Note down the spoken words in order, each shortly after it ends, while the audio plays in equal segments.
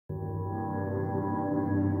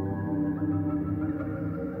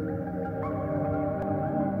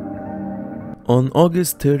On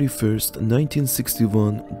August 31st,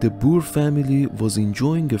 1961, the Boer family was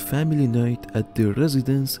enjoying a family night at their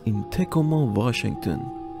residence in Tacoma, Washington.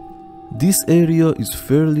 This area is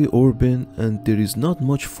fairly urban and there is not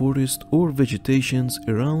much forest or vegetation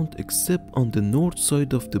around except on the north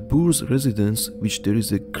side of the Boer's residence, which there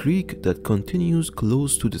is a creek that continues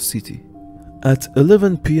close to the city. At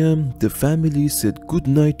 11 p.m., the family said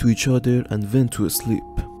goodnight to each other and went to sleep.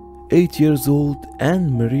 8 years old Anne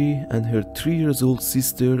Marie and her 3 years old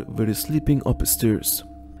sister were sleeping upstairs.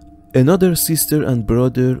 Another sister and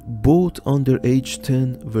brother, both under age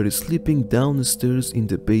 10, were sleeping downstairs in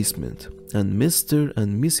the basement, and Mr.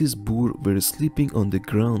 and Mrs. Boer were sleeping on the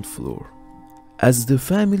ground floor. As the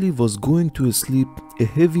family was going to sleep, a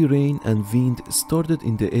heavy rain and wind started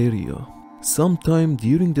in the area. Sometime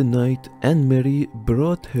during the night, Anne-Marie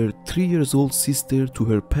brought her 3 years old sister to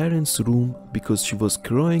her parents' room because she was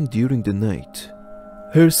crying during the night.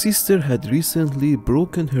 Her sister had recently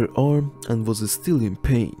broken her arm and was still in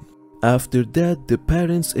pain. After that, the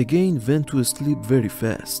parents again went to sleep very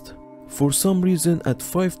fast. For some reason, at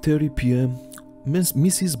 5:30 p.m.,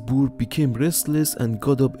 Mrs. Boer became restless and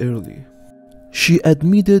got up early. She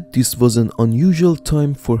admitted this was an unusual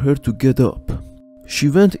time for her to get up. She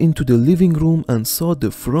went into the living room and saw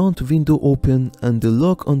the front window open and the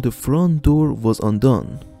lock on the front door was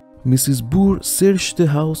undone. Mrs. Boer searched the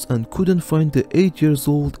house and couldn't find the 8 years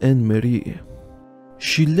old Anne-Marie.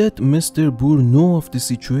 She let Mr. Boer know of the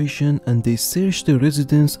situation and they searched the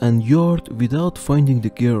residence and yard without finding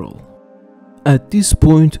the girl. At this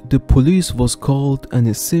point, the police was called and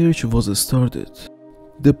a search was started.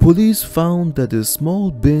 The police found that a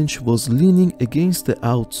small bench was leaning against the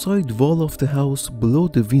outside wall of the house below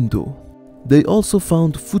the window. They also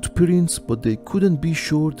found footprints, but they couldn't be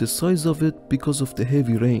sure the size of it because of the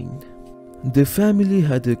heavy rain. The family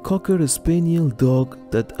had a Cocker Spaniel dog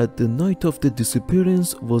that at the night of the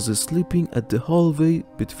disappearance was sleeping at the hallway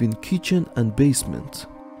between kitchen and basement.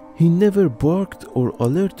 He never barked or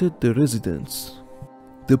alerted the residents.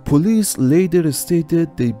 The police later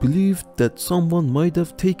stated they believed that someone might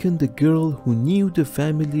have taken the girl who knew the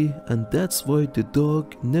family and that's why the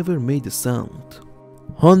dog never made a sound.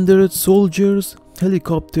 100 soldiers,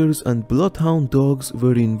 helicopters and bloodhound dogs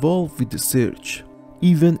were involved with the search.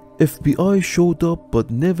 Even FBI showed up but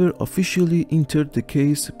never officially entered the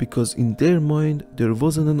case because in their mind there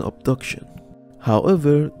wasn't an abduction.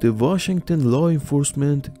 However, the Washington law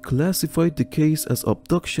enforcement classified the case as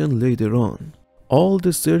abduction later on. All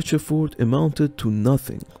the search effort amounted to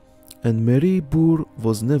nothing, and Marie Boer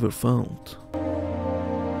was never found.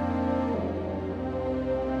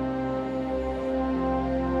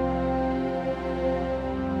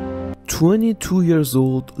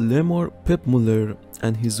 "22-year-old Lemar Pepmuller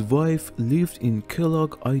and his wife lived in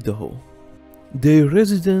Kellogg, Idaho. Their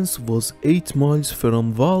residence was 8 miles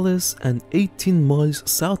from Wallace and 18 miles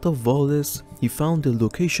south of Wallace. He found a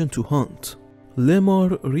location to hunt.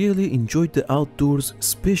 Lemar really enjoyed the outdoors,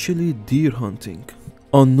 especially deer hunting.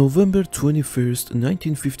 On November 21st,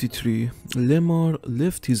 1953, Lemar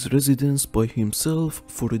left his residence by himself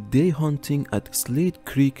for a day hunting at Slate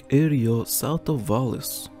Creek area south of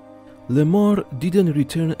Wallace. Lemar didn't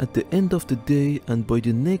return at the end of the day, and by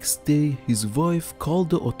the next day his wife called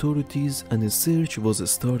the authorities and a search was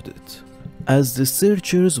started. As the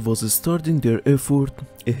searchers was starting their effort,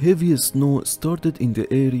 a heavy snow started in the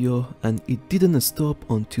area and it didn't stop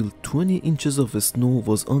until 20 inches of snow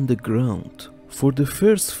was on the ground. For the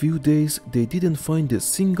first few days they didn't find a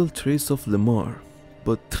single trace of Lemar,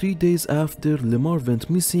 but 3 days after Lemar went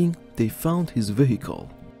missing, they found his vehicle.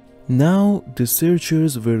 Now the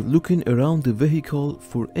searchers were looking around the vehicle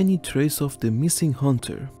for any trace of the missing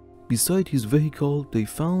hunter. Beside his vehicle, they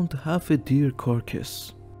found half a deer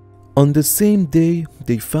carcass. On the same day,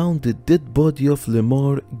 they found the dead body of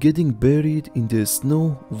Lemar getting buried in the snow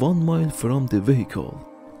 1 mile from the vehicle.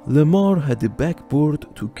 Lemar had a backboard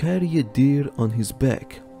to carry a deer on his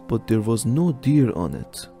back, but there was no deer on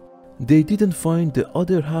it. They didn't find the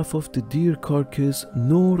other half of the deer carcass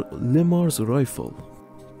nor Lemar's rifle.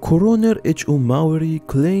 Coroner H.O. Maury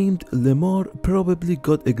claimed Lemar probably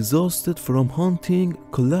got exhausted from hunting,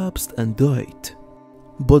 collapsed and died.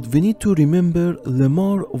 But we need to remember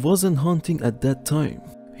Lemar wasn't hunting at that time.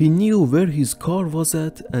 He knew where his car was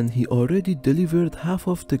at and he already delivered half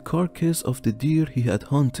of the carcass of the deer he had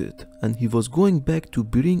hunted and he was going back to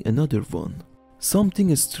bring another one.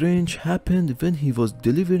 Something strange happened when he was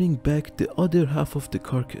delivering back the other half of the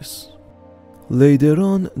carcass. Later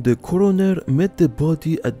on, the coroner met the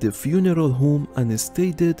body at the funeral home and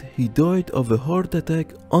stated he died of a heart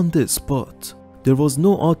attack on the spot. There was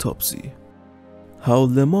no autopsy. How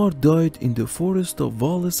Lamar died in the forest of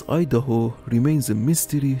Wallace, Idaho remains a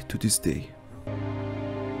mystery to this day.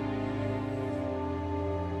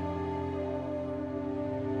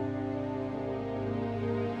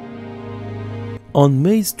 On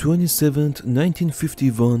May 27,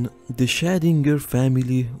 1951, the Schadinger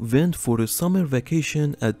family went for a summer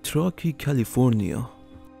vacation at Truckee, California.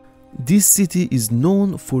 This city is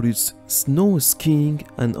known for its snow skiing,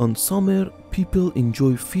 and on summer, people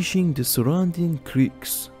enjoy fishing the surrounding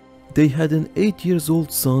creeks. They had an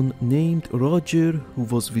 8-year-old son named Roger who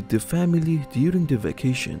was with the family during the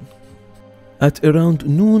vacation. At around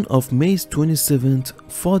noon of May 27th,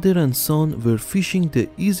 father and son were fishing the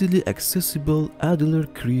easily accessible Adler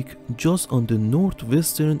Creek just on the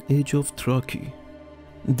northwestern edge of Truckee.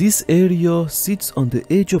 This area sits on the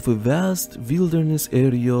edge of a vast wilderness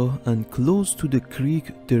area, and close to the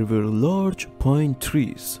creek there were large pine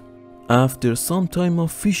trees. After some time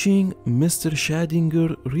of fishing, Mr.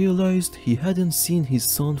 Schadinger realized he hadn't seen his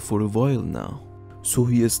son for a while now, so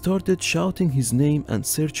he started shouting his name and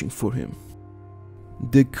searching for him.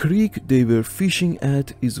 The creek they were fishing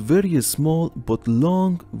at is very small but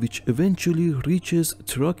long, which eventually reaches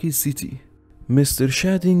Truckee City. Mr.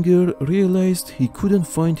 Schadinger realized he couldn't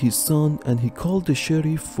find his son, and he called the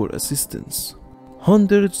sheriff for assistance.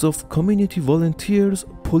 Hundreds of community volunteers,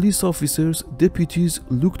 police officers, deputies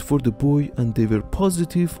looked for the boy, and they were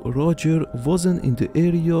positive Roger wasn't in the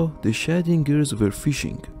area the Schadingers were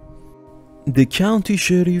fishing. The county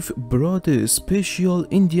sheriff brought a special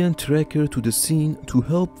Indian tracker to the scene to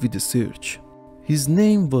help with the search. His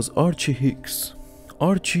name was Archie Hicks.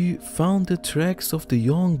 Archie found the tracks of the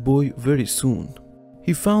young boy very soon.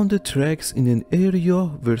 He found the tracks in an area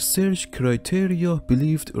where search criteria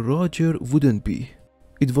believed Roger wouldn't be.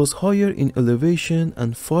 It was higher in elevation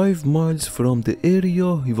and 5 miles from the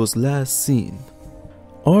area he was last seen.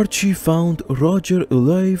 Archie found Roger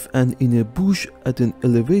alive and in a bush at an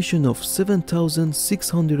elevation of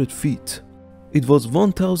 7,600 feet. It was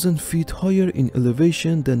 1,000 feet higher in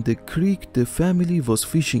elevation than the creek the family was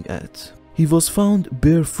fishing at. He was found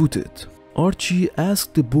barefooted. Archie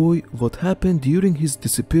asked the boy what happened during his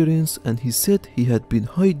disappearance, and he said he had been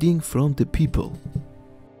hiding from the people.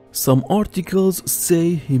 Some articles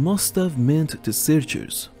say he must have meant the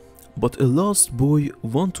searchers. But a lost boy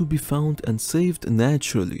wants to be found and saved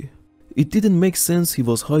naturally. It didn't make sense he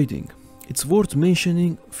was hiding. It's worth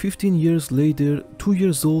mentioning, 15 years later,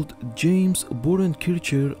 2-year-old James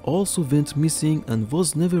Borenkircher also went missing and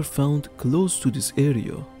was never found close to this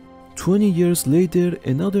area. 20 years later,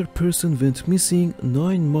 another person went missing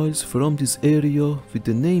 9 miles from this area with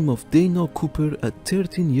the name of Dana Cooper at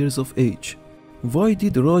 13 years of age. Why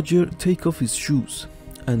did Roger take off his shoes?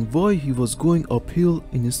 And why he was going uphill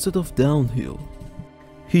instead of downhill?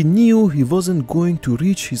 He knew he wasn't going to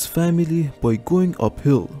reach his family by going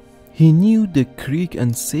uphill. He knew the creek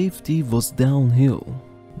and safety was downhill.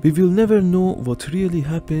 We will never know what really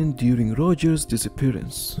happened during Roger's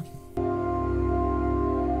disappearance.